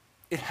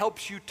 It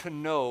helps you to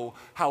know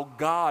how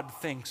God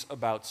thinks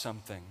about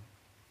something.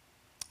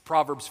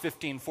 Proverbs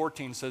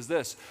 15:14 says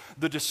this,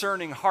 "The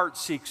discerning heart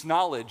seeks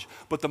knowledge,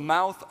 but the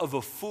mouth of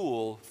a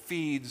fool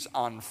feeds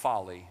on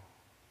folly."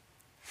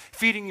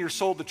 Feeding your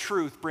soul the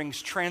truth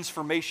brings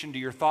transformation to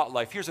your thought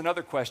life. Here's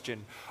another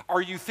question.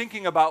 Are you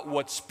thinking about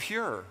what's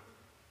pure?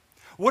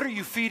 What are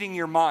you feeding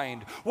your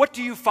mind? What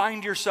do you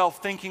find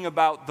yourself thinking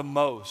about the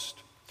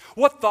most?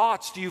 What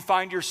thoughts do you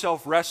find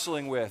yourself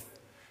wrestling with?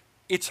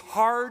 It's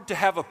hard to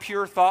have a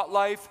pure thought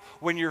life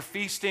when you're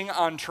feasting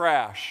on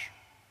trash.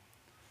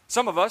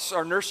 Some of us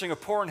are nursing a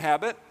porn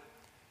habit,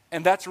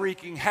 and that's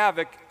wreaking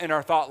havoc in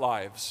our thought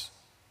lives.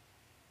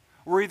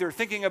 We're either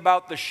thinking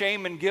about the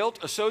shame and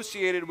guilt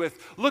associated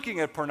with looking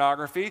at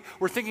pornography,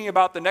 we're thinking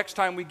about the next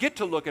time we get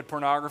to look at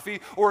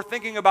pornography, or we're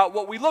thinking about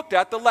what we looked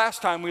at the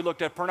last time we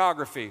looked at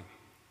pornography.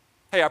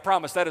 Hey, I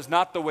promise that is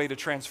not the way to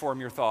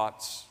transform your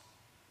thoughts.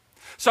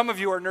 Some of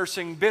you are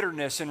nursing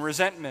bitterness and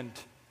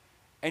resentment,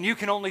 and you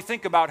can only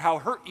think about how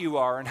hurt you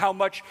are and how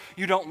much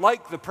you don't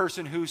like the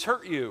person who's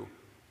hurt you.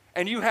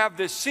 And you have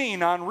this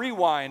scene on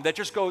rewind that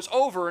just goes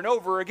over and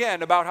over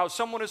again about how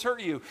someone has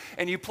hurt you.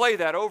 And you play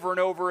that over and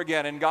over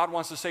again. And God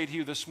wants to say to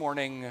you this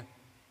morning,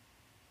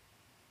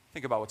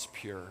 think about what's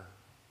pure.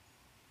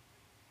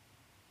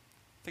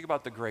 Think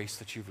about the grace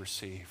that you've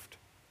received.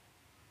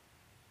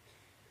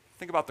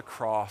 Think about the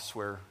cross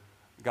where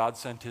God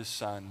sent his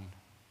Son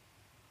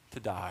to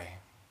die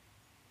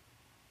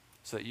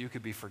so that you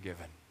could be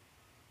forgiven.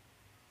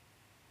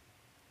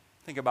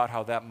 Think about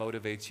how that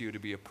motivates you to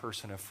be a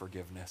person of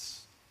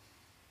forgiveness.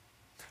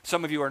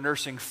 Some of you are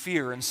nursing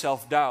fear and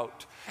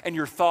self-doubt, and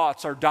your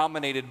thoughts are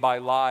dominated by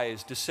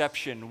lies,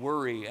 deception,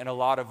 worry, and a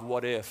lot of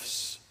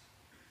what-ifs.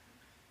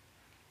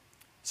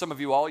 Some of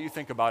you, all you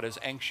think about is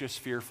anxious,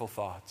 fearful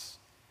thoughts.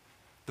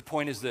 The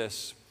point is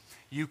this: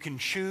 you can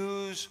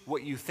choose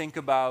what you think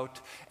about,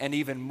 and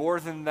even more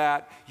than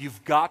that,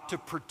 you've got to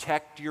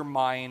protect your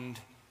mind.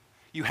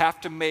 You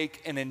have to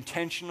make an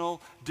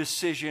intentional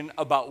decision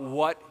about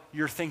what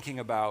you're thinking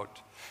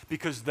about,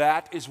 because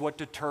that is what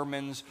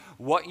determines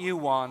what you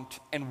want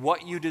and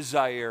what you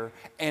desire,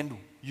 and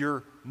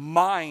your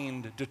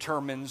mind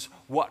determines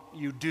what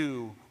you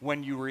do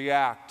when you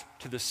react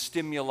to the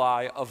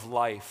stimuli of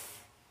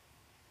life.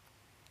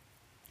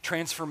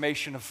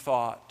 Transformation of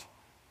thought.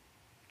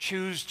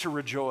 Choose to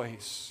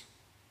rejoice.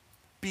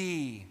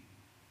 Be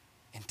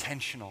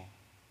intentional.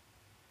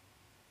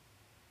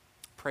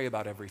 Pray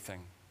about everything.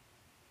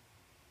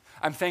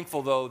 I'm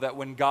thankful, though, that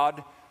when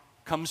God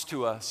comes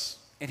to us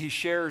and he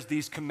shares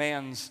these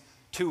commands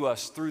to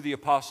us through the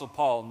Apostle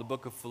Paul in the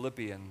book of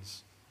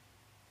Philippians,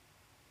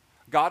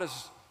 God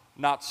is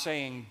not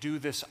saying, do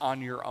this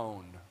on your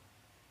own.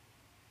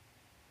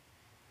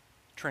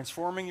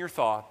 Transforming your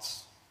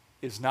thoughts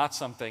is not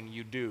something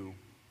you do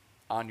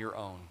on your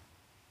own.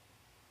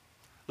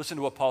 Listen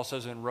to what Paul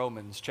says in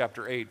Romans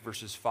chapter 8,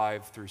 verses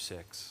 5 through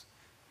 6.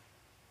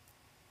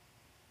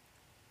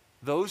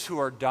 Those who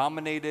are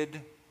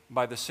dominated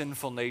by the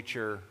sinful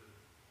nature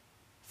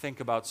think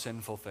about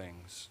sinful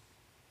things.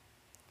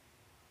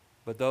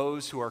 But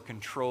those who are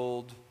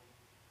controlled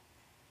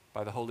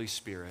by the Holy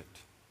Spirit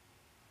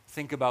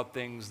think about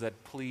things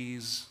that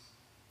please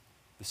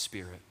the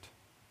Spirit.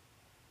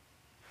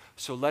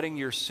 So letting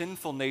your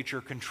sinful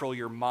nature control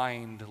your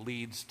mind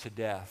leads to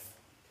death.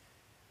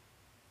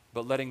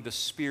 But letting the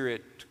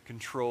Spirit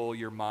control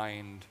your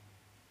mind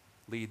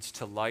leads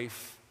to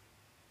life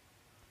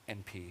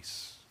and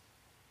peace.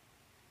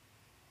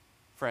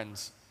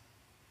 Friends,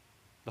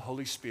 the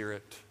Holy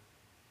Spirit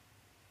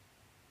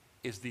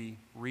is the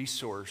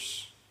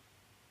resource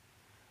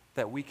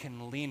that we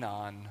can lean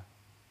on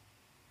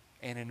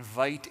and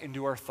invite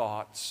into our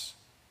thoughts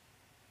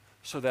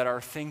so that our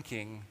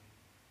thinking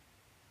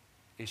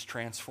is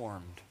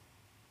transformed.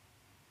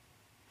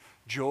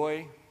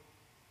 Joy,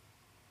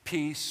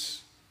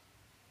 peace,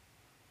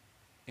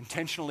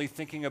 intentionally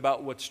thinking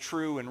about what's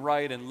true and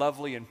right and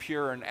lovely and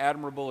pure and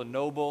admirable and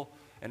noble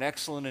and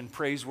excellent and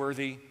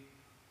praiseworthy.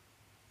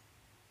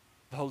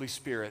 The Holy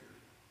Spirit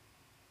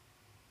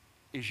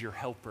is your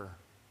helper,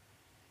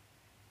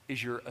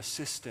 is your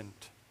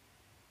assistant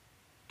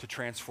to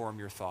transform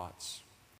your thoughts.